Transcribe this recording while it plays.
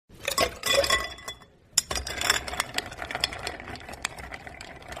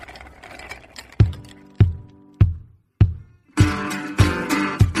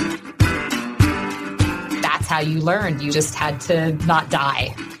how you learned. You just had to not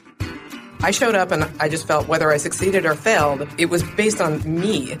die. I showed up and I just felt whether I succeeded or failed, it was based on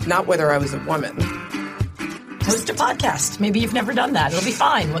me, not whether I was a woman. Host a podcast. Maybe you've never done that. It'll be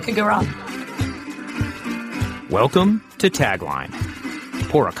fine. What could go wrong? Welcome to Tagline.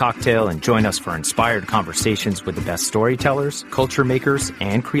 Pour a cocktail and join us for inspired conversations with the best storytellers, culture makers,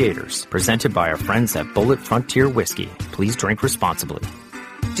 and creators. Presented by our friends at Bullet Frontier Whiskey. Please drink responsibly.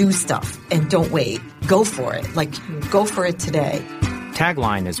 Do stuff and don't wait. Go for it. Go for it today.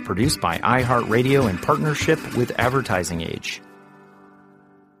 Tagline is produced by iHeartRadio in partnership with Advertising Age.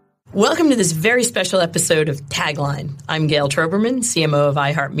 Welcome to this very special episode of Tagline. I'm Gail Troberman, CMO of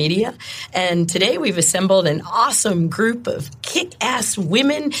iHeartMedia, and today we've assembled an awesome group of kick-ass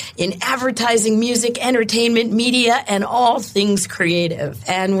women in advertising, music, entertainment, media, and all things creative.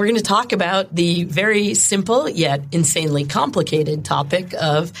 And we're going to talk about the very simple yet insanely complicated topic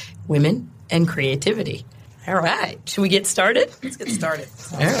of women and creativity. All right. Should we get started? Let's get started.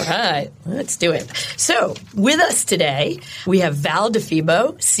 All right. Let's do it. So with us today, we have Val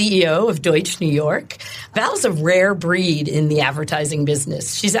DeFebo, CEO of Deutsch New York. Val's a rare breed in the advertising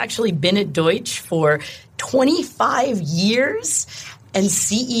business. She's actually been at Deutsch for 25 years and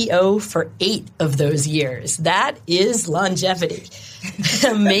CEO for 8 of those years. That is longevity.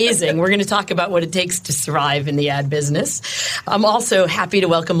 Amazing. We're going to talk about what it takes to survive in the ad business. I'm also happy to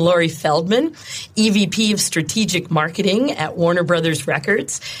welcome Laurie Feldman, EVP of Strategic Marketing at Warner Brothers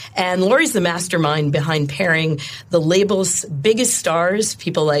Records. And Laurie's the mastermind behind pairing the label's biggest stars,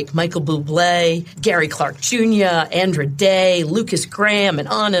 people like Michael Bublé, Gary Clark Jr., Andra Day, Lucas Graham, and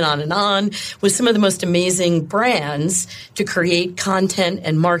on and on and on, with some of the most amazing brands to create content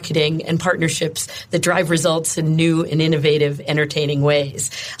and marketing and partnerships that drive results in new and innovative entertaining ways.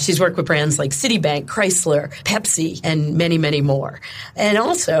 She's worked with brands like Citibank, Chrysler, Pepsi, and many, many more. And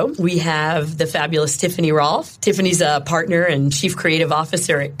also, we have the fabulous Tiffany Rolfe. Tiffany's a partner and chief creative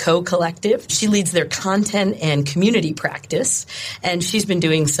officer at Co-Collective. She leads their content and community practice, and she's been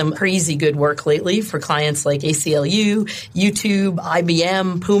doing some crazy good work lately for clients like ACLU, YouTube,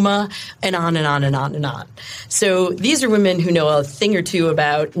 IBM, Puma, and on and on and on and on. So these are women who know a thing or two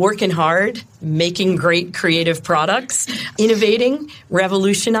about working hard, making great creative products, innovating,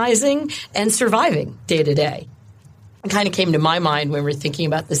 revolutionizing, and surviving day to day. It kind of came to my mind when we were thinking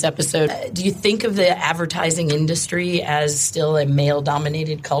about this episode. Do you think of the advertising industry as still a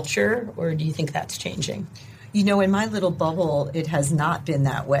male-dominated culture, or do you think that's changing? You know, in my little bubble, it has not been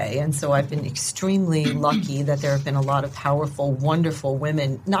that way. And so I've been extremely lucky that there have been a lot of powerful, wonderful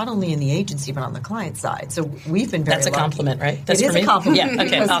women, not only in the agency, but on the client side. So we've been very lucky. That's a compliment, right? That's it is a compliment. Yeah,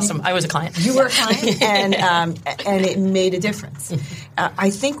 okay, awesome. I was a client. You were a client, and it made a difference. I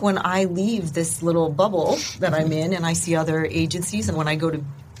think when I leave this little bubble that I'm in and I see other agencies, and when I go to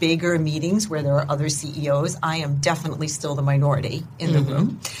bigger meetings where there are other CEOs, I am definitely still the minority in the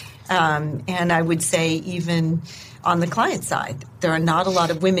room. And I would say even on the client side, there are not a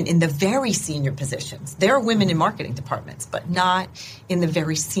lot of women in the very senior positions. There are women in marketing departments, but not in the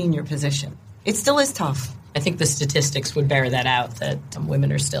very senior position. It still is tough. I think the statistics would bear that out, that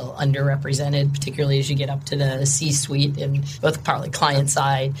women are still underrepresented, particularly as you get up to the C-suite in both partly client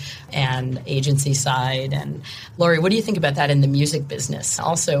side and agency side. And Laurie, what do you think about that in the music business?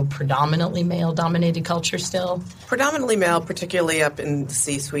 Also predominantly male-dominated culture still? Predominantly male, particularly up in the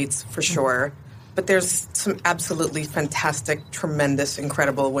C-suites for sure. But there's some absolutely fantastic, tremendous,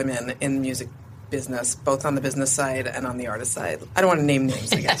 incredible women in music business, both on the business side and on the artist side. I don't want to name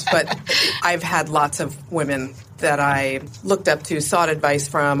names, I guess, but I've had lots of women that I looked up to, sought advice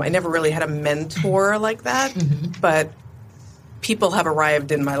from. I never really had a mentor like that, but people have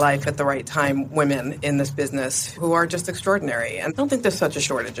arrived in my life at the right time, women in this business who are just extraordinary. And I don't think there's such a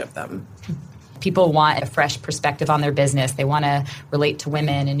shortage of them. People want a fresh perspective on their business. They want to relate to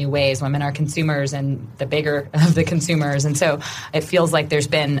women in new ways. Women are consumers and the bigger of the consumers. And so it feels like there's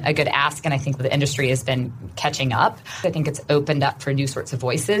been a good ask, and I think the industry has been catching up. I think it's opened up for new sorts of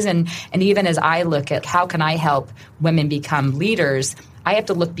voices. And even as I look at how can I help women become leaders, I have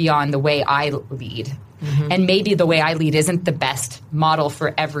to look beyond the way I lead. And maybe the way I lead isn't the best model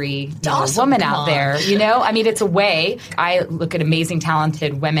for every woman out there. You know, I mean, it's a way. I look at amazing,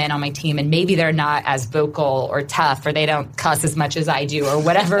 talented women on my team, and maybe they're not as vocal or tough, or they don't cuss as much as I do, or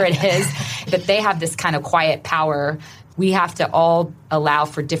whatever it is, but they have this kind of quiet power we have to all allow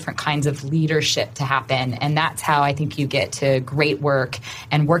for different kinds of leadership to happen. And that's how I think you get to great work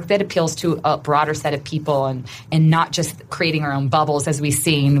and work that appeals to a broader set of people and not just creating our own bubbles, as we've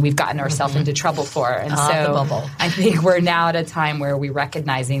seen we've gotten ourselves into trouble for. And so the bubble. I think we're now at a time where we're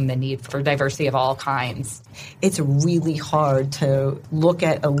recognizing the need for diversity of all kinds. It's really hard to look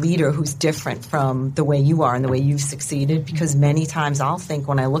at a leader who's different from the way you are and the way you've succeeded, because many times I'll think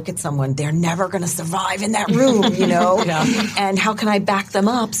when I look at someone, they're never going to survive in that room, and how can I back them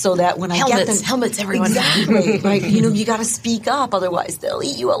up so that when I get them... Helmets, everyone. Exactly. Right. You got to speak up, otherwise they'll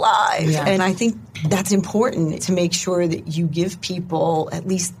eat you alive. Yeah. And I think that's important to make sure that you give people at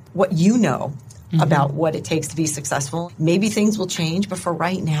least what you know about what it takes to be successful. Maybe things will change, but for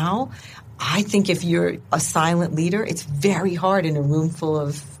right now, I think if you're a silent leader, it's very hard in a room full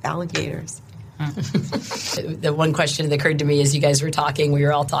of alligators. The one question that occurred to me as you guys were talking, we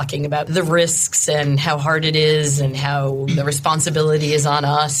were all talking about the risks and how hard it is and how the responsibility is on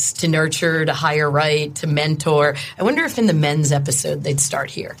us to nurture, to hire right, to mentor. I wonder if in the men's episode they'd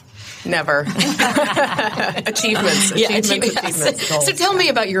start here. Never. Achievements. So tell me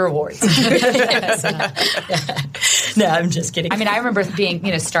about your awards. No, I'm just kidding. I mean, I remember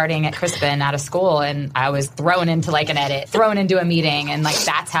being, starting at Crispin out of school, and I was thrown into an edit, thrown into a meeting, and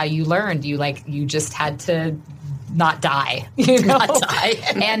that's how you learned. You just had to not die, Not die.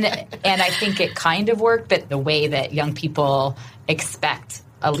 and I think it kind of worked, but the way that young people expect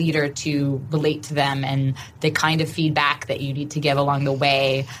a leader to relate to them and the kind of feedback that you need to give along the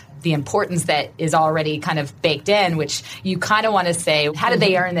way, the importance that is already kind of baked in, which you kind of want to say, how did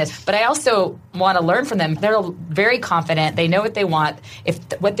they earn this? But I also want to learn from them. They're very confident. They know what they want. If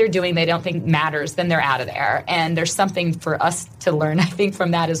what they're doing they don't think matters, then they're out of there. And there's something for us to learn, I think,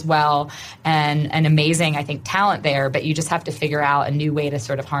 from that as well. And an amazing, I think, talent there. But you just have to figure out a new way to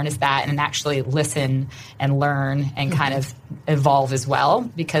sort of harness that and actually listen and learn and kind of evolve as well,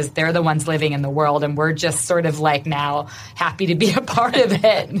 because they're the ones living in the world and we're just sort of now happy to be a part of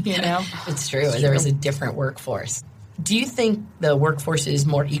it. It's true. There is a different workforce. Do you think the workforce is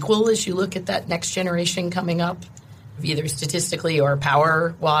more equal as you look at that next generation coming up, either statistically or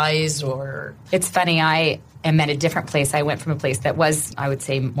power-wise? Or It's funny. I am at a different place. I went from a place that was, I would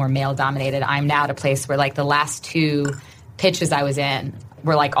say, more male-dominated. I'm now at a place where, the last two pitches I was in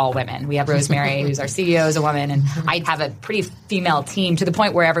were all women. We have Rosemary, who's our CEO, is a woman, and I have a pretty female team to the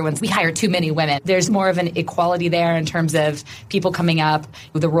point where we hire too many women. There's more of an equality there in terms of people coming up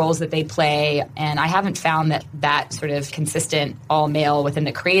with the roles that they play, and I haven't found that sort of consistent all-male within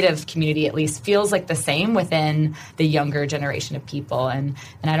the creative community, at least, feels like the same within the younger generation of people, and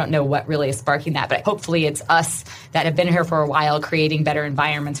I don't know what really is sparking that, but hopefully it's us that have been here for a while creating better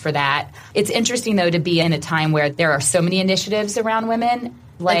environments for that. It's interesting, though, to be in a time where there are so many initiatives around women.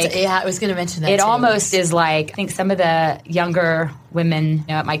 I was going to mention that. It almost is I think some of the younger women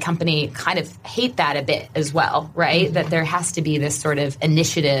at my company kind of hate that a bit as well, right? Mm-hmm. That there has to be this sort of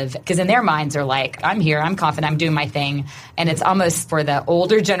initiative, because in their minds are I'm here, I'm confident, I'm doing my thing. And it's almost for the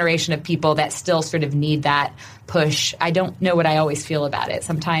older generation of people that still sort of need that push. I don't know what I always feel about it.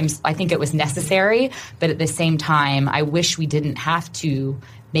 Sometimes I think it was necessary, but at the same time, I wish we didn't have to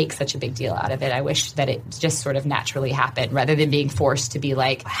make such a big deal out of it. I wish that it just sort of naturally happened rather than being forced to be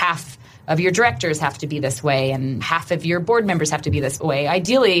half of your directors have to be this way and half of your board members have to be this way.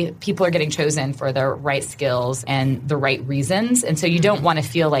 Ideally, people are getting chosen for the right skills and the right reasons. And so you don't want to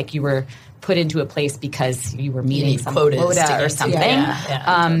feel like you were put into a place because you were meeting some quota or something.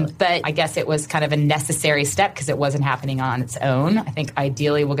 Totally. But I guess it was kind of a necessary step because it wasn't happening on its own. I think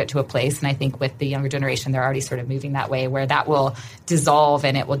ideally we'll get to a place, and I think with the younger generation, they're already sort of moving that way, where that will dissolve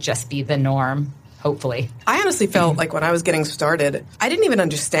and it will just be the norm. Hopefully. I honestly felt like when I was getting started, I didn't even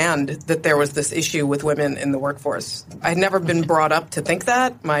understand that there was this issue with women in the workforce. I'd never been brought up to think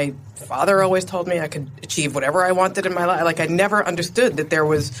that. My father always told me I could achieve whatever I wanted in my life. I never understood that there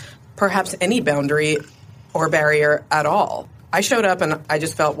was perhaps any boundary or barrier at all. I showed up and I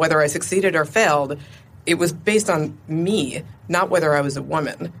just felt whether I succeeded or failed, it was based on me, not whether I was a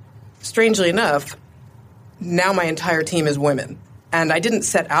woman. Strangely enough, now my entire team is women. And I didn't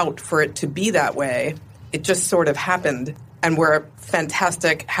set out for it to be that way. It just sort of happened. And we're a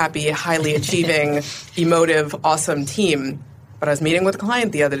fantastic, happy, highly achieving, emotive, awesome team. But I was meeting with a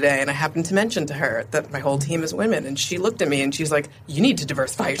client the other day, and I happened to mention to her that my whole team is women. And she looked at me, and she's like, you need to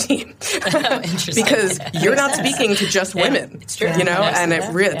diversify your team. Because you're not speaking to just women. It's true. And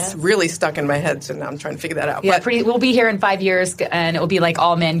it's really stuck in my head, so now I'm trying to figure that out. Yeah, we'll be here in 5 years, and it will be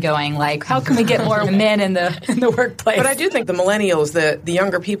all men going, how can we get more men in the workplace? But I do think the millennials, the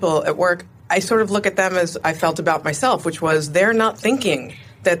younger people at work, I sort of look at them as I felt about myself, which was they're not thinking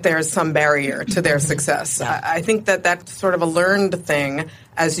that there's some barrier to their success. I think that that's sort of a learned thing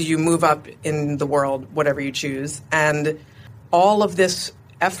as you move up in the world, whatever you choose. And all of this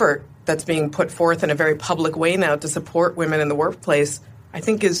effort that's being put forth in a very public way now to support women in the workplace, I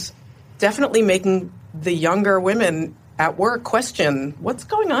think is definitely making the younger women at work question, what's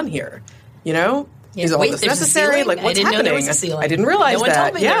going on here? You know? Is all this necessary? Like, what's happening? I didn't realize no that.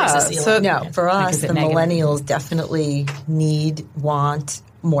 One told me there was a ceiling. No, for us, the millennials definitely want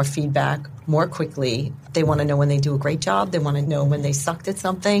more feedback more quickly. They want to know when they do a great job. They want to know when they sucked at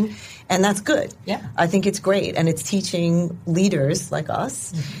something. And that's good. Yeah. I think it's great. And it's teaching leaders like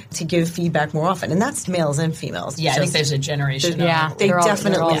us to give feedback more often. And that's males and females. Yeah, I think there's a generation. They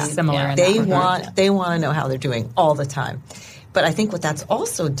definitely similar. They want to know how they're doing all the time. But I think what that's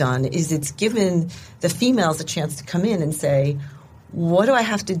also done is it's given the females a chance to come in and say, what do I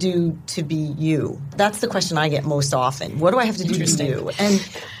have to do to be you? That's the question I get most often. What do I have to do to be you?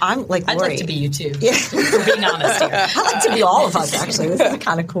 And I'm like Lori. I'd like to be you too, yeah. for being honest here. I'd like to be all of us, actually. This is a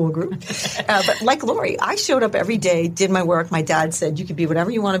kind of cool group. But like Lori, I showed up every day, did my work. My dad said, you could be whatever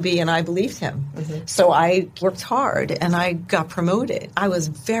you want to be, and I believed him. Mm-hmm. So I worked hard, and I got promoted. I was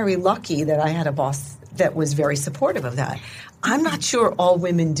very lucky that I had a boss that was very supportive of that. I'm not sure all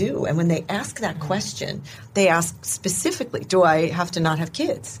women do. And when they ask that question, they ask specifically, do I have to not have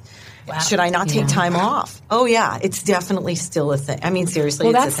kids? Wow. Should I not take time off? Oh, yeah, it's definitely still a thing. I mean, seriously,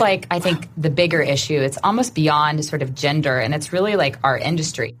 well, it's that's a thing. like, I think, the bigger issue. It's almost beyond sort of gender, and it's really like our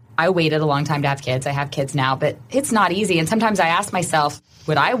industry. I waited a long time to have kids. I have kids now, but it's not easy. And sometimes I ask myself,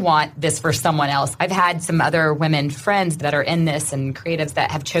 would I want this for someone else? I've had some other women friends that are in this and creatives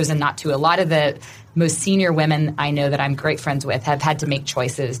that have chosen not to. A lot of the most senior women I know that I'm great friends with have had to make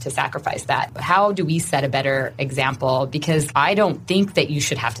choices to sacrifice that. How do we set a better example? Because I don't think that you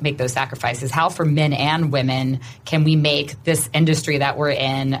should have to make those sacrifices. How, for men and women, can we make this industry that we're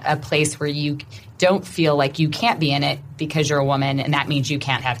in a place where you don't feel like you can't be in it because you're a woman and that means you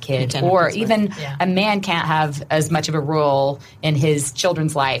can't have kids, or even a man can't have as much of a role in his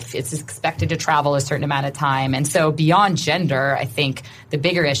children's life. It's expected to travel a certain amount of time. And so beyond gender, I think the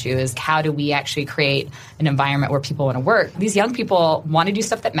bigger issue is how do we actually create an environment where people want to work? These young people want to do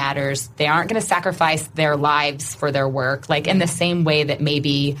stuff that matters. They aren't going to sacrifice their lives for their work, like in the same way that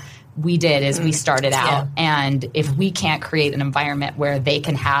maybe we did as we started out. And if we can't create an environment where they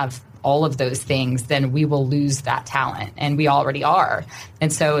can have all of those things, then we will lose that talent, and we already are.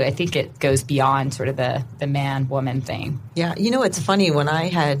 And so I think it goes beyond sort of the man-woman thing. Yeah, you know, it's funny, when I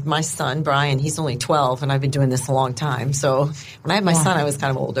had my son, Brian, he's only 12, and I've been doing this a long time. So when I had my son, I was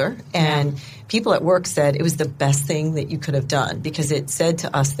kind of older, and people at work said it was the best thing that you could have done, because it said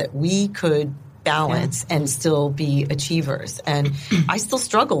to us that we could balance and still be achievers. And I still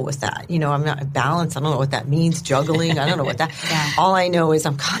struggle with that. You know, I'm not balanced. I don't know what that means. Juggling. I don't know what that. All I know is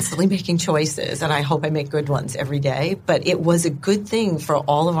I'm constantly making choices, and I hope I make good ones every day. But it was a good thing for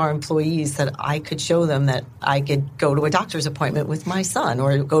all of our employees that I could show them that I could go to a doctor's appointment with my son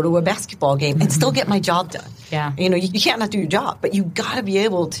or go to a basketball game and still get my job done. Yeah. You know, you can't not do your job, but you got to be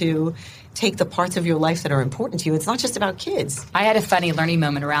able to take the parts of your life that are important to you. It's not just about kids. I had a funny learning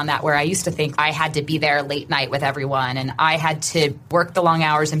moment around that where I used to think I had to be there late night with everyone, and I had to work the long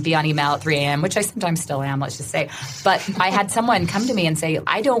hours and be on email at 3 a.m., which I sometimes still am, let's just say. But I had someone come to me and say,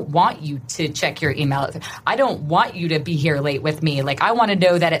 I don't want you to check your email. I don't want you to be here late with me. Like, I want to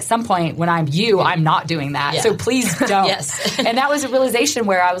know that at some point when I'm you, I'm not doing that. So please don't. And that was a realization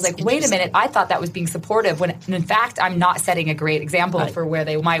where I was like, wait a minute, I thought that was being supportive, when in fact I'm not setting a great example for where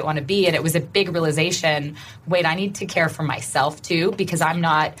they might want to be. And it was a big realization, wait, I need to care for myself too, because I'm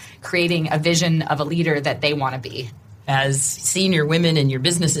not creating a vision of a leader that they want to be. As senior women in your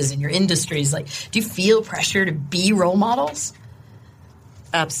businesses, in your industries, like, do you feel pressure to be role models?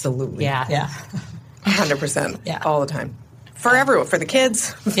 Absolutely. Yeah. 100%. All the time. For everyone, for the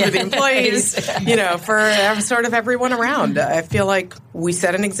kids, for the employees, you know, for sort of everyone around. I feel like we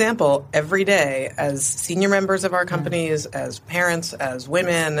set an example every day as senior members of our companies, as parents, as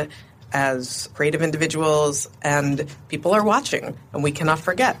women, as creative individuals, and people are watching, and we cannot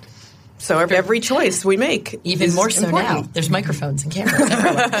forget. So every choice we make even more so important. now. There's microphones and cameras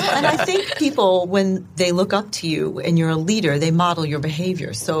everywhere. And I think people, when they look up to you and you're a leader, they model your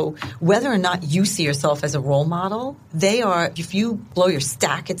behavior. So whether or not you see yourself as a role model, they are, if you blow your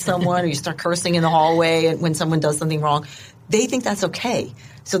stack at someone or you start cursing in the hallway and when someone does something wrong, they think that's okay.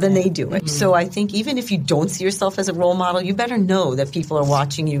 So then they do it. Mm-hmm. So I think even if you don't see yourself as a role model, you better know that people are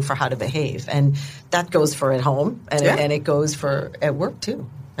watching you for how to behave. And that goes for at home, and it goes for at work too.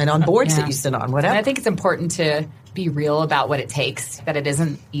 And on boards that you sit on, whatever. And I think it's important to be real about what it takes, that it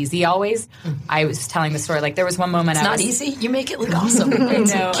isn't easy always. I was telling the story, like there was one moment It's not easy. You make it look awesome. I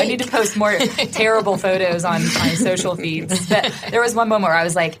know. I need to post more terrible photos on my social feeds. But there was one moment where I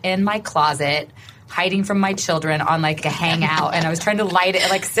was like in my closet, hiding from my children on like a hangout, and I was trying to light it,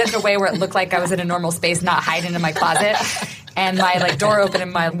 like sit in a way where it looked like I was in a normal space, not hiding in my closet. And my like door opened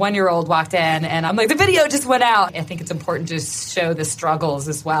and my 1-year-old walked in, and I'm like, the video just went out. I think it's important to show the struggles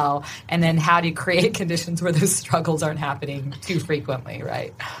as well. And then how do you create conditions where those struggles aren't happening too frequently,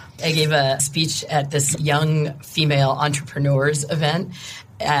 right? I gave a speech at this young female entrepreneurs event.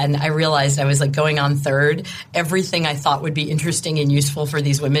 And I realized I was like going on third. Everything I thought would be interesting and useful for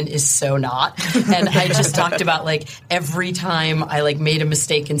these women is so not. And I just talked about like every time I like made a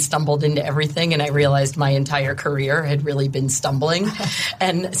mistake and stumbled into everything, and I realized my entire career had really been stumbling.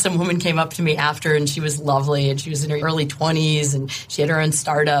 And some woman came up to me after, and she was lovely, and she was in her early 20s, and she had her own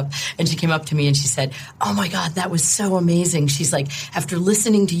startup. And she came up to me and she said, "Oh my God, that was so amazing." She's like, "After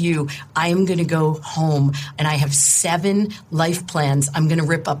listening to you, I am going to go home and I have 7 life plans. I'm going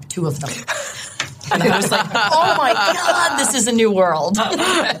to rip up 2 of them." And I was like, oh my God, this is a new world.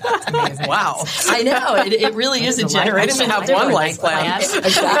 That's amazing. Wow. I know. It really is a generation. I didn't have one life plan.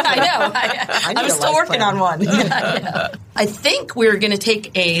 I know. I was still working on one. I think we're going to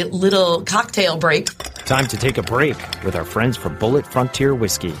take a little cocktail break. Time to take a break with our friends from Bulleit Frontier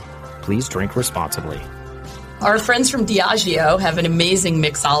Whiskey. Please drink responsibly. Our friends from Diageo have an amazing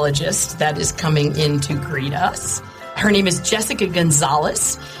mixologist that is coming in to greet us. Her name is Jessica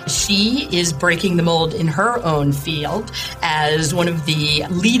Gonzalez. She is breaking the mold in her own field as one of the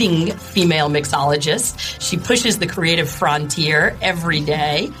leading female mixologists. She pushes the creative frontier every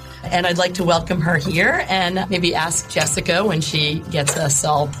day. And I'd like to welcome her here and maybe ask Jessica, when she gets us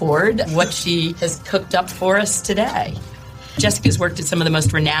all poured, what she has cooked up for us today. Jessica's worked at some of the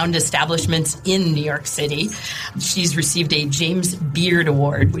most renowned establishments in New York City. She's received a James Beard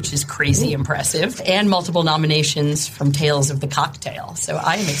Award, which is crazy impressive, and multiple nominations from Tales of the Cocktail. So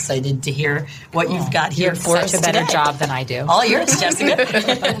I am excited to hear what you've got here for us Such a better today. job than I do. All yours, Jessica.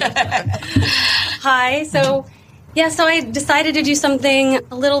 Hi. So I decided to do something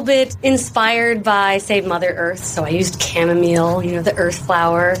a little bit inspired by, say, Mother Earth. So I used chamomile, the earth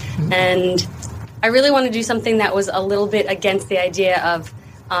flower, and I really want to do something that was a little bit against the idea of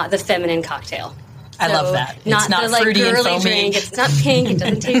the feminine cocktail. I love that. It's Not not the fruity and girly foamy. drink. It's not pink. It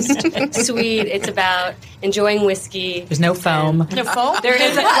doesn't taste sweet. It's about enjoying whiskey. There's no foam. No foam? There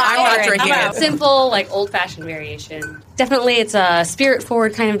is a I'm not flower. drinking it. Simple, old-fashioned variation. Definitely, it's a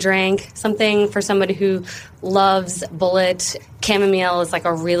spirit-forward kind of drink. Something for somebody who loves Bulleit. Chamomile is like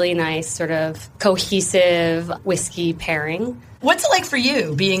a really nice sort of cohesive whiskey pairing. What's it like for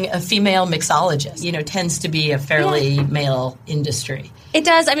you being a female mixologist? Tends to be a fairly male industry. It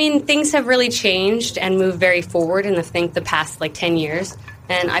does. I mean, things have really changed and moved very forward in, I think, the past 10 years.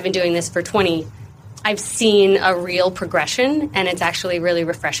 And I've been doing this for 20. I've seen a real progression, and it's actually really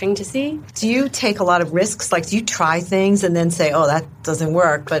refreshing to see. Do you take a lot of risks? Do you try things and then say, oh, that doesn't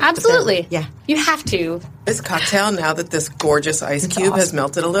work? But Absolutely. But then, yeah. You have to. This cocktail, now that this gorgeous ice cube has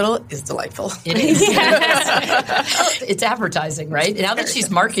melted a little, is delightful. It is. It's advertising, right? Now that she's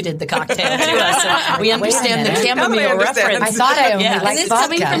marketed the cocktail to us, we understand the chamomile reference. I thought I only Yeah. And liked it's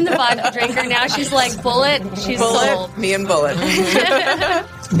vodka. coming from the vodka drinker. Now she's like, Bulleit. She's sold. Bulleit, me and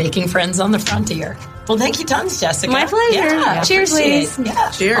Bulleit. Making friends on the frontier. Well, thank you tons, Jessica. My pleasure. Yeah, Cheers, appreciate it. ladies.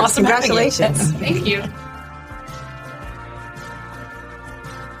 Yeah. Cheers. Awesome having you. Congratulations. Thank you.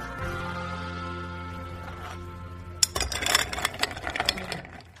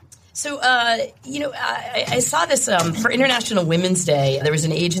 So, I saw this for International Women's Day. There was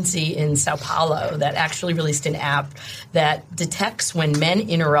an agency in Sao Paulo that actually released an app that detects when men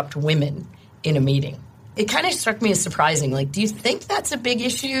interrupt women in a meeting. It kind of struck me as surprising. Do you think that's a big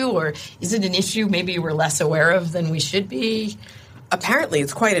issue, or is it an issue maybe we're less aware of than we should be? Apparently,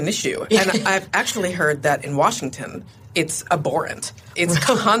 it's quite an issue. And I've actually heard that in Washington, it's abhorrent. It's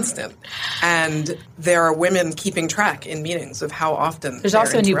constant. And there are women keeping track in meetings of how often There's they're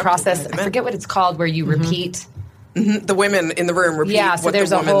also a new interrupted process. by the I men. forget what it's called, where you repeat. The women in the room repeat So what there's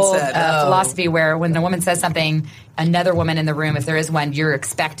the a woman whole said. philosophy where when the woman says something, another woman in the room, if there is one, you're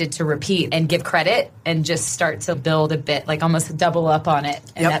expected to repeat and give credit and just start to build a bit, almost double up on it.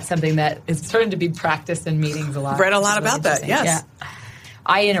 And Yep. that's something that is starting to be practiced in meetings a lot. Read a which lot is really about that, interesting. yes. Yeah.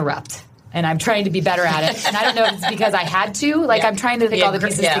 I interrupt. And I'm trying to be better at it. And I don't know if it's because I had to. I'm trying to think all the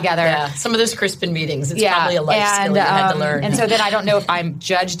pieces together. Yeah. Some of those Crispin meetings, it's probably a life skill you had to learn. And so then I don't know if I'm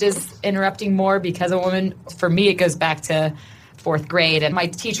judged as interrupting more because a woman, for me, it goes back to 4th grade. And my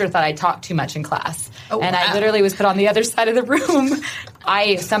teacher thought I talked too much in class. I literally was put on the other side of the room.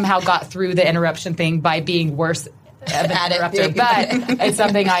 I somehow got through the interruption thing by being worse At interrupter, but it's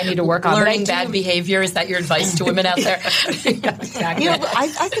something I need to work on. Learning bad behavior, is that your advice to women out there? Exactly.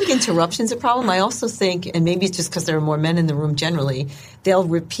 I think interruption's a problem. I also think, and maybe it's just because there are more men in the room generally, they'll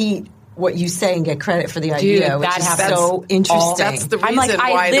repeat what you say and get credit for the idea, which is so interesting. That's the reason I'm like,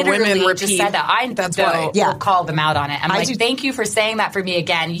 why the women literally repeat. just said that. I will call them out on it. I'm like, thank you for saying that for me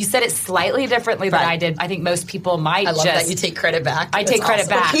again. You said it slightly differently than I did. I think most people might I love that you take credit back. I take credit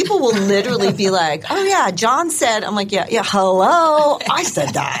back. People will literally be like, oh yeah, John said, I'm like, yeah, hello, I said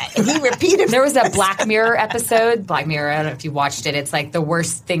that. And he repeated. There was a Black Mirror episode. Black Mirror, I don't know if you watched it. It's like the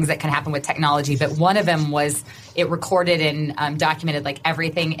worst things that can happen with technology. But one of them was it recorded and documented like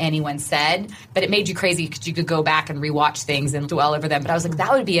everything anyone said. But it made you crazy because you could go back and rewatch things and dwell over them. But I was like,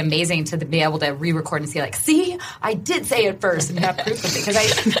 that would be amazing to be able to re-record and see like, see, I did say it first and have proof of it. Because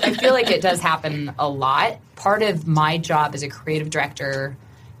I feel like it does happen a lot. Part of my job as a creative director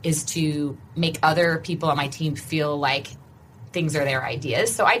is to make other people on my team feel like things are their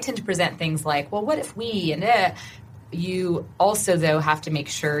ideas. So I tend to present things like, well, what if we, and you also, though, have to make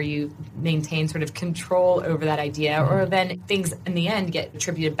sure you maintain sort of control over that idea, or then things in the end get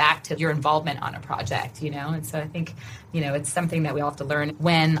attributed back to your involvement on a project, And so I think, it's something that we all have to learn.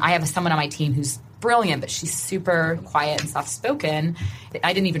 When I have someone on my team who's brilliant, but she's super quiet and soft-spoken,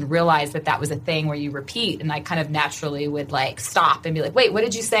 I didn't even realize that was a thing where you repeat, and I kind of naturally would like stop and be like, wait, what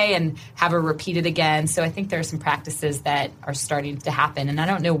did you say? And have her repeat it again. So I think there are some practices that are starting to happen, and I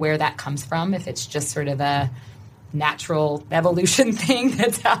don't know where that comes from, if it's just sort of a natural evolution thing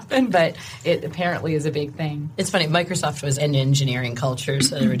that's happened, but it apparently is a big thing. It's funny, Microsoft was an engineering culture,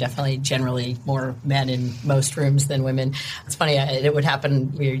 so there were definitely generally more men in most rooms than women. It's funny, it would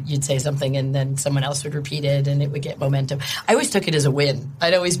happen where you'd say something and then someone else would repeat it and it would get momentum. I always took it as a win.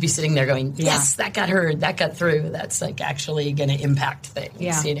 I'd always be sitting there going, yes, that got heard, that got through. That's like actually going to impact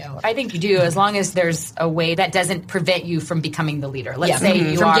things, I think you do, as long as there's a way that doesn't prevent you from becoming the leader. Let's say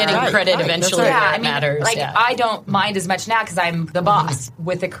you from are getting credit eventually where it matters. I don't mind as much now because I'm the boss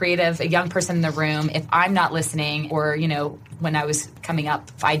with a young person in the room. If I'm not listening, or when I was coming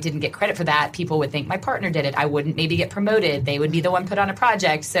up, if I didn't get credit for that, people would think my partner did it. I wouldn't maybe get promoted. They would be the one put on a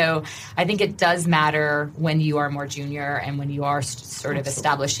project. So I think it does matter when you are more junior and when you are sort of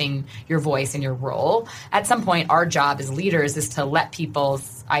establishing your voice and your role. At some point, our job as leaders is to let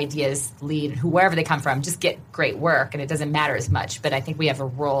people's ideas lead, whoever they come from, just get great work, and it doesn't matter as much. But I think we have a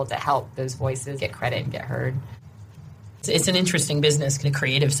role to help those voices get credit and get heard. It's an interesting business. The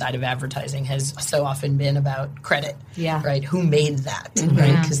creative side of advertising has so often been about credit, right? Who made that,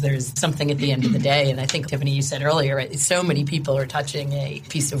 right? Because there's something at the end of the day. And I think, Tiffany, you said earlier, right, so many people are touching a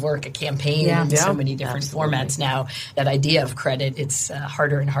piece of work, a campaign, in so many different formats now. That idea of credit, it's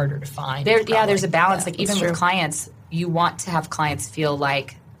harder and harder to find. There's a balance. Like even with clients, you want to have clients feel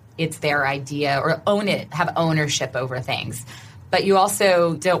like it's their idea or own it, have ownership over things. But you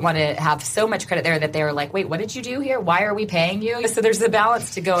also don't want to have so much credit there that they're like, wait, what did you do here? Why are we paying you? So there's a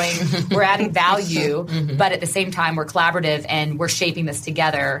balance to going, we're adding value, but at the same time, we're collaborative and we're shaping this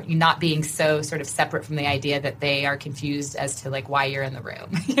together. You're not being so sort of separate from the idea that they are confused as to like why you're in the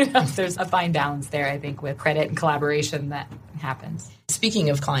room. There's a fine balance there, I think, with credit and collaboration that happens. Speaking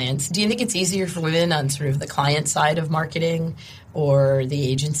of clients, do you think it's easier for women on sort of the client side of marketing or the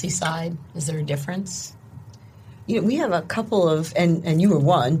agency side? Is there a difference? We have a couple of, and you were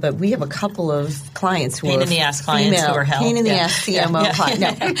one, but we have a couple of clients who pain are in the ass clients female, who are hell. Pain in the ass CMO client.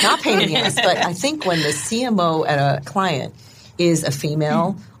 No, not pain in the ass, but I think when the CMO at a client is a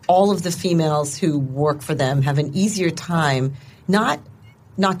female, all of the females who work for them have an easier time not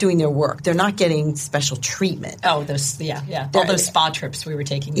doing their work. They're not getting special treatment. Oh, those, all those spa trips we were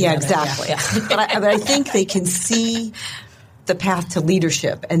taking together. Yeah, exactly. Yeah. But I think they can see the path to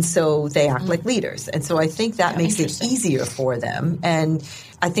leadership, and so they act like leaders. And so I think that makes it easier for them. And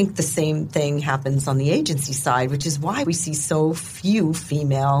I think the same thing happens on the agency side, which is why we see so few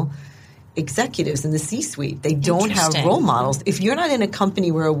female executives in the C-suite. They don't have role models. If you're not in a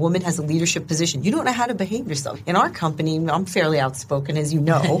company where a woman has a leadership position, you don't know how to behave yourself. In our company, I'm fairly outspoken, as you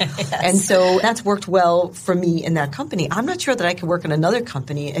know. Yes. And so that's worked well for me in that company. I'm not sure that I could work in another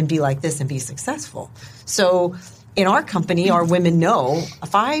company and be like this and be successful. So in our company, our women know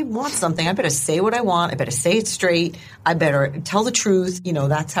if I want something, I better say what I want. I better say it straight. I better tell the truth.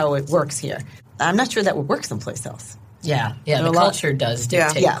 That's how it works here. I'm not sure that would work someplace else. Yeah. The culture does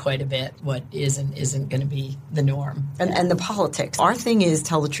dictate quite a bit what isn't going to be the norm. And the politics. Our thing is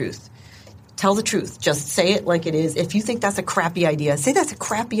tell the truth. Tell the truth. Just say it like it is. If you think that's a crappy idea, say that's a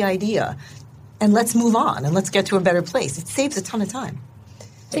crappy idea. And let's move on and let's get to a better place. It saves a ton of time.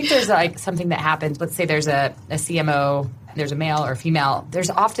 I think there's like something that happens. Let's say there's a CMO there's a male or a female, there's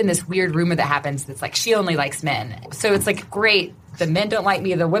often this weird rumor that happens that's like, she only likes men. So it's like, great, the men don't like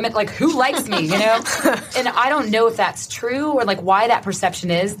me, the women, like, who likes me, you know? And I don't know if that's true or like why that perception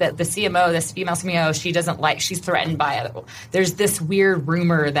is that the CMO, this female CMO, she doesn't like, she's threatened by it. There's this weird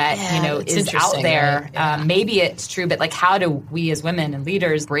rumor that, is out there. Right? Yeah. Maybe it's true, but like, how do we as women and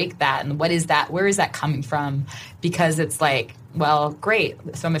leaders break that? And what is that? Where is that coming from? Because it's like, well, great.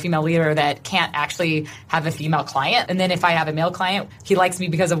 So I'm a female leader that can't actually have a female client. And then if I have a male client, he likes me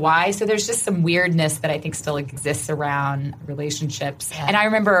because of why. So there's just some weirdness that I think still exists around relationships. Yeah. And I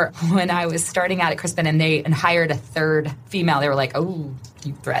remember when I was starting out at Crispin and they hired a third female, they were like, oh,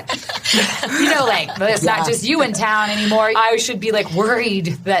 you threat. But it's not just you in town anymore. I should be like worried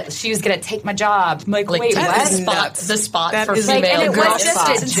that she was going to take my job. I'm like wait, what? The spot that for is female and it girl was just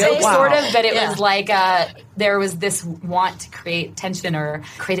spot. a joke, sort of, but it Yeah. was like there was this want to create tension or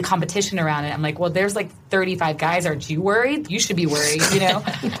create a competition around it. I'm like, well, there's like 35 guys. Aren't you worried? You should be worried,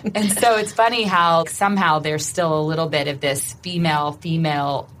 And so it's funny how somehow there's still a little bit of this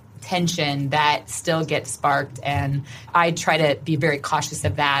female tension that still gets sparked. And I try to be very cautious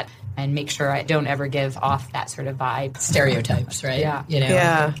of that and make sure I don't ever give off that sort of vibe. Stereotypes, right? Yeah.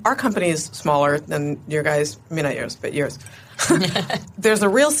 Yeah. Our company is smaller than your guys. I mean, not yours, but yours. There's a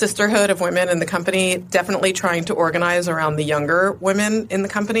real sisterhood of women in the company, definitely trying to organize around the younger women in the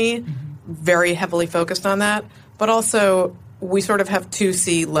company, very heavily focused on that. But also, we sort of have two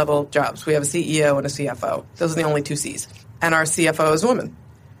C-level jobs. We have a CEO and a CFO. Those are the only two Cs. And our CFO is a woman.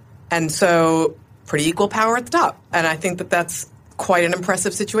 And so, pretty equal power at the top. And I think that that's quite an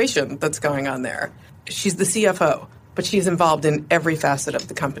impressive situation that's going on there. She's the CFO, but she's involved in every facet of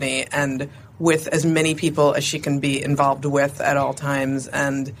the company and with as many people as she can be involved with at all times.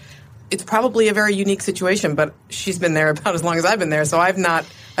 And it's probably a very unique situation, but she's been there about as long as I've been there, so I've not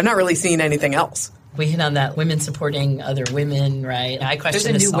really seen anything else. We hit on that, women supporting other women, right? I question There's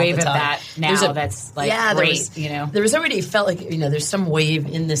a this new all wave the of time. that now that's like great, There was already felt like, there's some wave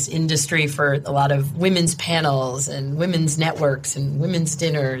in this industry for a lot of women's panels and women's networks and women's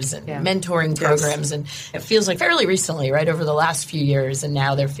dinners and mentoring programs. And it feels like fairly recently, right, over the last few years, and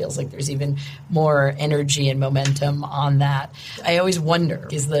now there feels like there's even more energy and momentum on that. I always wonder,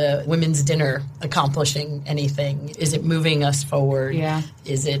 is the women's dinner accomplishing anything? Is it moving us forward? Yeah.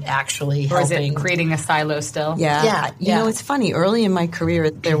 Is it actually Or is helping? it creating a silo still? Yeah. Yeah. It's funny. Early in my career,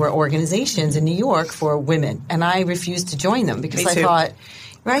 there were organizations in New York for women, and I refused to join them because I thought,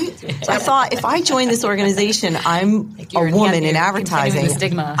 I thought if I join this organization, I'm a woman in advertising. The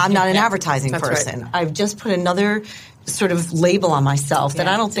stigma. I'm not an advertising That's person. right. I've just put another sort of label on myself that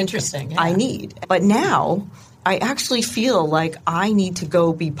I don't think I need. But now I actually feel like I need to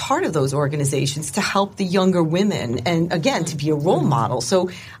go be part of those organizations to help the younger women and, again, to be a role model.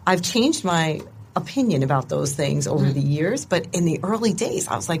 So I've changed my opinion about those things over the years, but in the early days,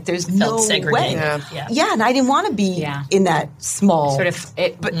 I was like, there's no way. segregated. Yeah, and I didn't want to be in that small... Sort of,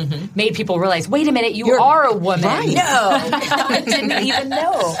 it made people realize, wait a minute, you are a woman. Right. No, I didn't even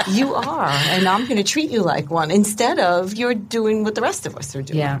know. You are, and I'm going to treat you like one instead of you're doing what the rest of us are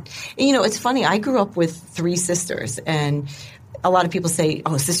doing. Yeah. And, it's funny, I grew up with three sisters, and a lot of people say,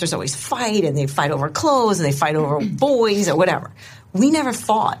 oh, sisters always fight, and they fight over clothes, and they fight over boys, or whatever. We never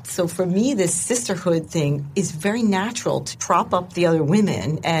fought. So for me, this sisterhood thing is very natural to prop up the other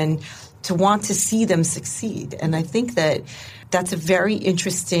women and to want to see them succeed. And I think that that's a very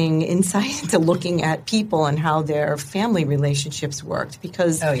interesting insight into looking at people and how their family relationships worked.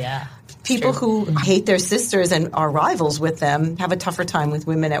 Because people who hate their sisters and are rivals with them have a tougher time with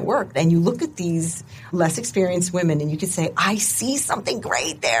women at work. And you look at these less experienced women and you can say, I see something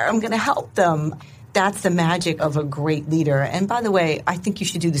great there. I'm going to help them. That's the magic of a great leader. And by the way, I think you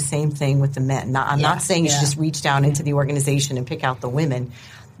should do the same thing with the men. I'm not saying you should just reach down into the organization and pick out the women,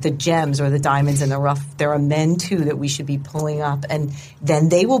 the gems or the diamonds in the rough. There are men, too, that we should be pulling up. And then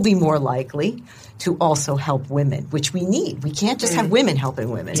they will be more likely to also help women, which we need. We can't just have women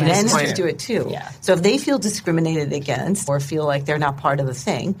helping women. Men have to do it, too. Yeah. So if they feel discriminated against or feel like they're not part of the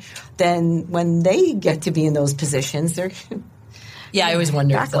thing, then when they get to be in those positions, they're... Yeah, I always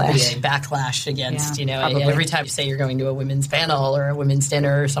wonder if there'll be Backlash. a backlash against, probably. every time you say you're going to a women's panel or a women's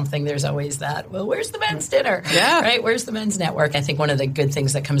dinner or something, there's always that, well, where's the men's dinner? Yeah. Right? Where's the men's network? I think one of the good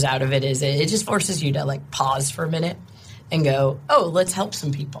things that comes out of it is it just forces you to pause for a minute and go, oh, let's help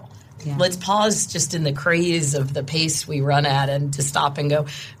some people. Yeah. Let's pause just in the craze of the pace we run at and to stop and go,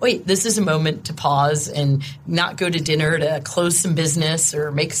 wait, this is a moment to pause and not go to dinner to close some business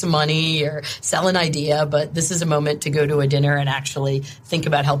or make some money or sell an idea, but this is a moment to go to a dinner and actually think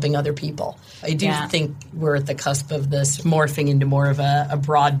about helping other people. I do think we're at the cusp of this morphing into more of a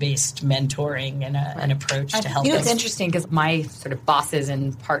broad-based mentoring and an approach to helping. You know, it's interesting because my sort of bosses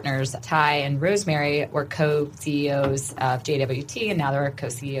and partners, Ty and Rosemary, were co-CEOs of JWT, and now they're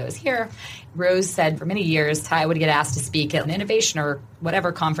co-CEOs here. Rose said for many years, Ty would get asked to speak at an innovation or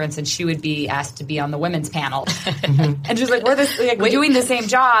whatever conference, and she would be asked to be on the women's panel. And she's like, we're doing the same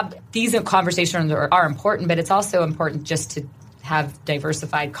job. These conversations are important, but it's also important just to have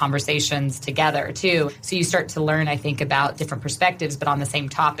diversified conversations together too. So you start to learn, I think, about different perspectives, but on the same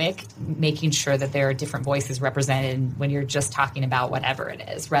topic, making sure that there are different voices represented when you're just talking about whatever it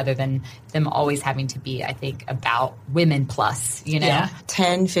is, rather than them always having to be, I think, about women plus, you know? Yeah.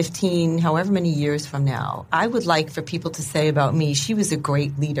 10, 15, however many years from now, I would like for people to say about me, she was a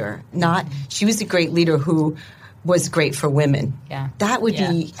great leader. She was a great leader who was great for women. Yeah. That would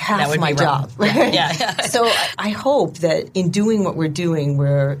be half my job. Yeah. So I hope that in doing what we're doing,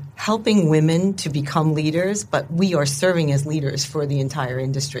 we're helping women to become leaders, but we are serving as leaders for the entire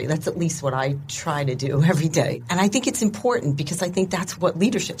industry. That's at least what I try to do every day. And I think it's important because I think that's what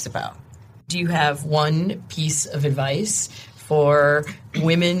leadership's about. Do you have one piece of advice for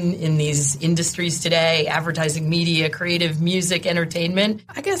women in these industries today, advertising, media, creative, music, entertainment?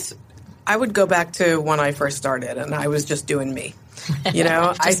 I guess I would go back to when I first started, and I was just doing me. You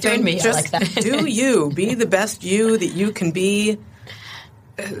know, I think doing me. just I like that. do you. Be the best you that you can be.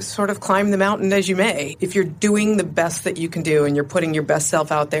 Sort of climb the mountain as you may. If you're doing the best that you can do and you're putting your best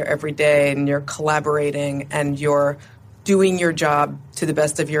self out there every day and you're collaborating and you're doing your job to the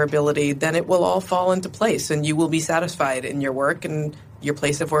best of your ability, then it will all fall into place and you will be satisfied in your work and your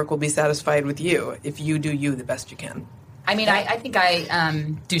place of work will be satisfied with you if you do you the best you can. I mean, I think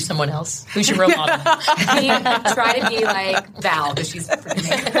I do someone else. Who's your role model? try to be like Val, because she's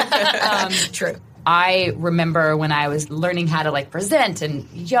freaking True. I remember when I was learning how to present and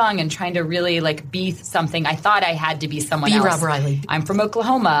young and trying to really be something, I thought I had to be someone else. Be Rob Riley. I'm from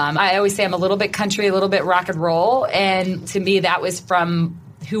Oklahoma. I always say I'm a little bit country, a little bit rock and roll. And to me, that was from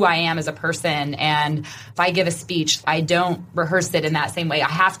who I am as a person. And if I give a speech, I don't rehearse it in that same way. I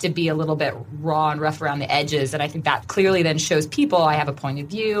have to be a little bit raw and rough around the edges. And I think that clearly then shows people I have a point of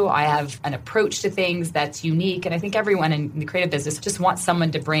view. I have an approach to things that's unique. And I think everyone in the creative business just wants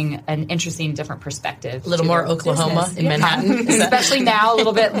someone to bring an interesting, different perspective. A little more Oklahoma business. in Manhattan. Especially now,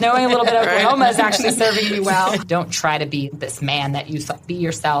 knowing a little bit of Oklahoma is actually serving you well. Don't try to be this man that you be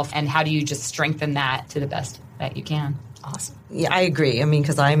yourself. And how do you just strengthen that to the best that you can? Awesome. Yeah, I agree. I mean,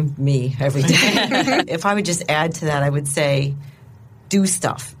 because I'm me every day. If I would just add to that, I would say do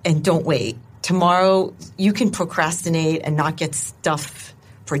stuff and don't wait. Tomorrow, you can procrastinate and not get stuff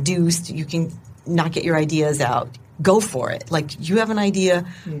produced. You can not get your ideas out. Go for it. You have an idea,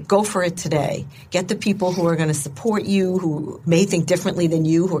 go for it today. Get the people who are going to support you, who may think differently than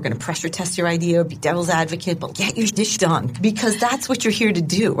you, who are going to pressure test your idea, be devil's advocate, but get your dish done. Because that's what you're here to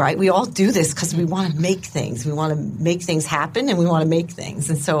do, right? We all do this because we want to make things. We want to make things happen and we want to make things.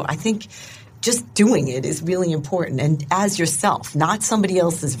 And so I think just doing it is really important. And as yourself, not somebody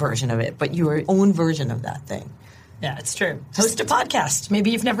else's version of it, but your own version of that thing. Yeah, it's true. Host a podcast.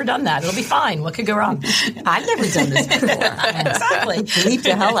 Maybe you've never done that. It'll be fine. What could go wrong? I've never done this before. Exactly. Leap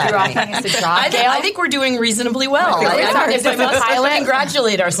the hell out of me. I think we're doing reasonably well. It's a pilot.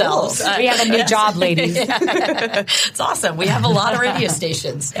 Congratulate ourselves. We have a new job, ladies. It's awesome. We have a lot of radio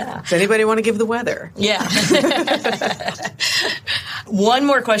stations. Yeah. Does anybody want to give the weather? Yeah. One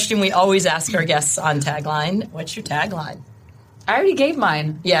more question we always ask our guests on Tagline. What's your tagline? I already gave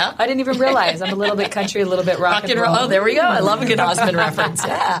mine. Yeah? I didn't even realize. I'm a little bit country, a little bit rock and roll. Oh, there we go. I love a good Osmond reference.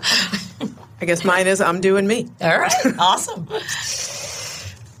 Yeah. I guess mine is I'm doing me. All right. Awesome.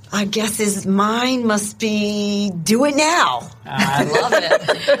 I guess mine must be do it now. I love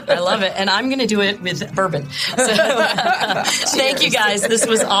it. I love it. And I'm going to do it with bourbon. So, thank you guys. This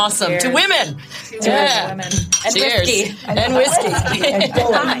was awesome. Cheers. To women. Cheers. Women. And Cheers. whiskey. And whiskey.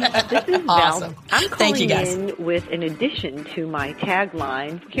 Hi, this is Awesome. Val. I'm Thank calling you, guys. in with an addition to my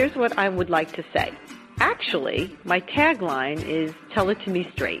tagline. Here's what I would like to say. Actually, my tagline is tell it to me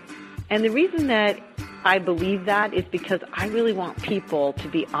straight. And the reason that I believe that is because I really want people to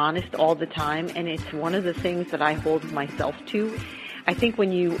be honest all the time, and it's one of the things that I hold myself to. I think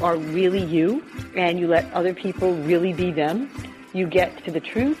when you are really you and you let other people really be them, you get to the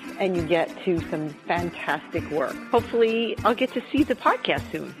truth and you get to some fantastic work. Hopefully, I'll get to see the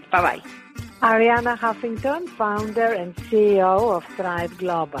podcast soon. Bye-bye. Ariana Huffington, founder and CEO of Thrive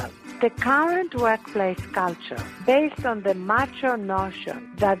Global. The current workplace culture, based on the macho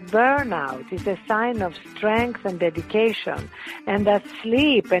notion that burnout is a sign of strength and dedication, and that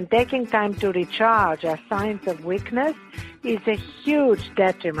sleep and taking time to recharge are signs of weakness, is a huge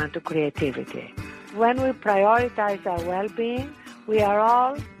detriment to creativity. When we prioritize our well-being, we are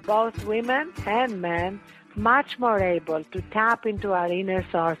all, both women and men, much more able to tap into our inner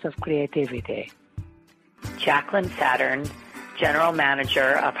source of creativity. Jacqueline Saturn, General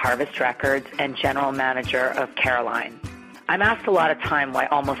Manager of Harvest Records and General Manager of Caroline. I'm asked a lot of time why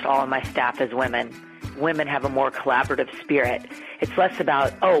almost all of my staff is women. Women have a more collaborative spirit. It's less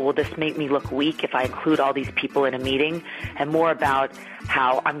about, oh, will this make me look weak if I include all these people in a meeting, and more about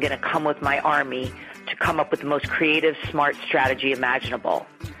how I'm going to come with my army to come up with the most creative, smart strategy imaginable.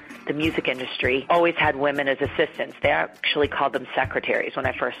 The music industry always had women as assistants. They actually called them secretaries when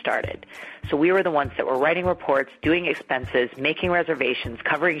I first started. So we were the ones that were writing reports, doing expenses, making reservations,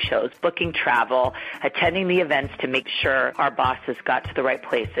 covering shows, booking travel, attending the events to make sure our bosses got to the right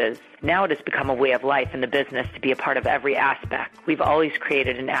places. Now it has become a way of life in the business to be a part of every aspect. We've always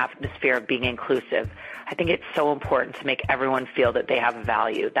created an atmosphere of being inclusive. I think it's so important to make everyone feel that they have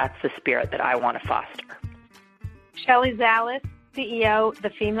value. That's the spirit that I want to foster. Shelley Zalis, CEO, The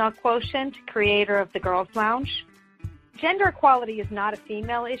Female Quotient, creator of The Girls Lounge. Gender equality is not a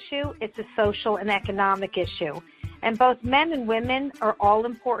female issue, it's a social and economic issue. And both men and women are all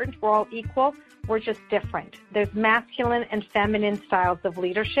important, we're all equal, we're just different. There's masculine and feminine styles of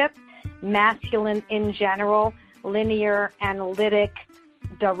leadership. Masculine in general, linear, analytic,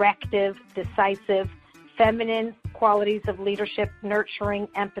 directive, decisive. Feminine qualities of leadership, nurturing,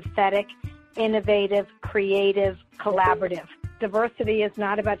 empathetic, innovative, creative, collaborative. Diversity is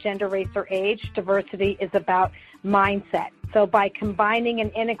not about gender, race, or age. Diversity is about mindset. So by combining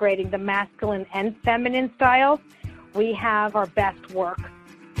and integrating the masculine and feminine styles, we have our best work.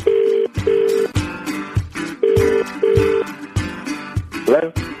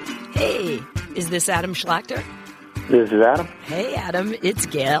 Hello? Hey, is this Adam Schlachter? This is Adam. Hey, Adam, it's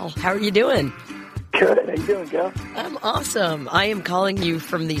Gail. How are you doing? Good. How you doing, Gail? I'm awesome. I am calling you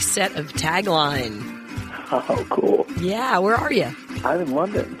from the set of Tagline. Oh, cool. Yeah, where are you? I'm in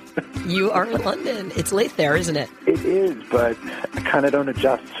London. You are in London. It's late there, isn't it? It is, but I kind of don't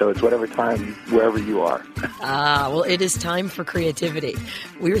adjust, so it's whatever time, wherever you are. Well, it is time for creativity.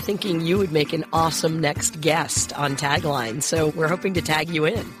 We were thinking you would make an awesome next guest on Tagline, so we're hoping to tag you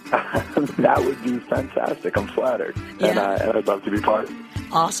in. That would be fantastic. I'm flattered, and I'd love to be part of it.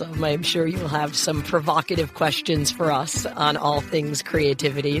 Awesome. I'm sure you'll have some provocative questions for us on all things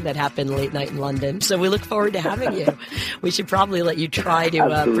creativity that happened late night in London. So we look forward to having you. We should probably let you try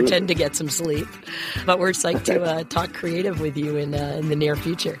to pretend to get some sleep. But we're psyched to talk creative with you in the near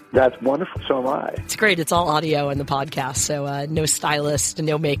future. That's wonderful. So am I. It's great. It's all audio in the podcast, so no stylist,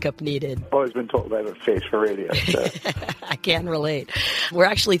 no makeup needed. I've always been told I have a face for radio. So. I can relate. We're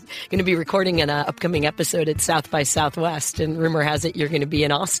actually going to be recording an upcoming episode at South by Southwest, and rumor has it you're going to be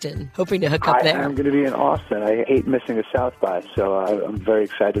in Austin, hoping to hook up there. I'm going to be in Austin. I hate missing a South by, so I'm very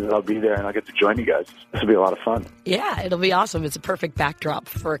excited that I'll be there and I'll get to join you guys. This will be a lot of fun. Yeah, it'll be awesome. It's a perfect backdrop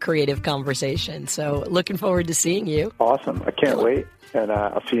for a creative conversation. So looking forward to seeing you. Awesome. I can't wait. And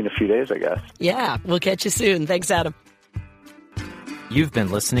I'll see you in a few days, I guess. Yeah, we'll catch you soon. Thanks, Adam. You've been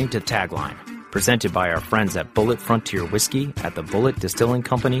listening to Tagline, presented by our friends at Bullet Frontier Whiskey at the Bullet Distilling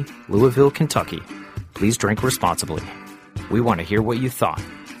Company, Louisville, Kentucky. Please drink responsibly. We want to hear what you thought.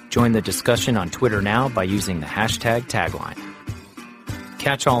 Join the discussion on Twitter now by using the hashtag Tagline.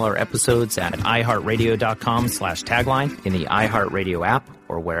 Catch all our episodes at iHeartRadio.com/tagline, in the iHeartRadio app,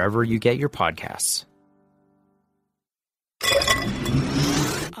 or wherever you get your podcasts.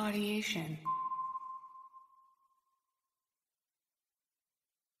 Audiation.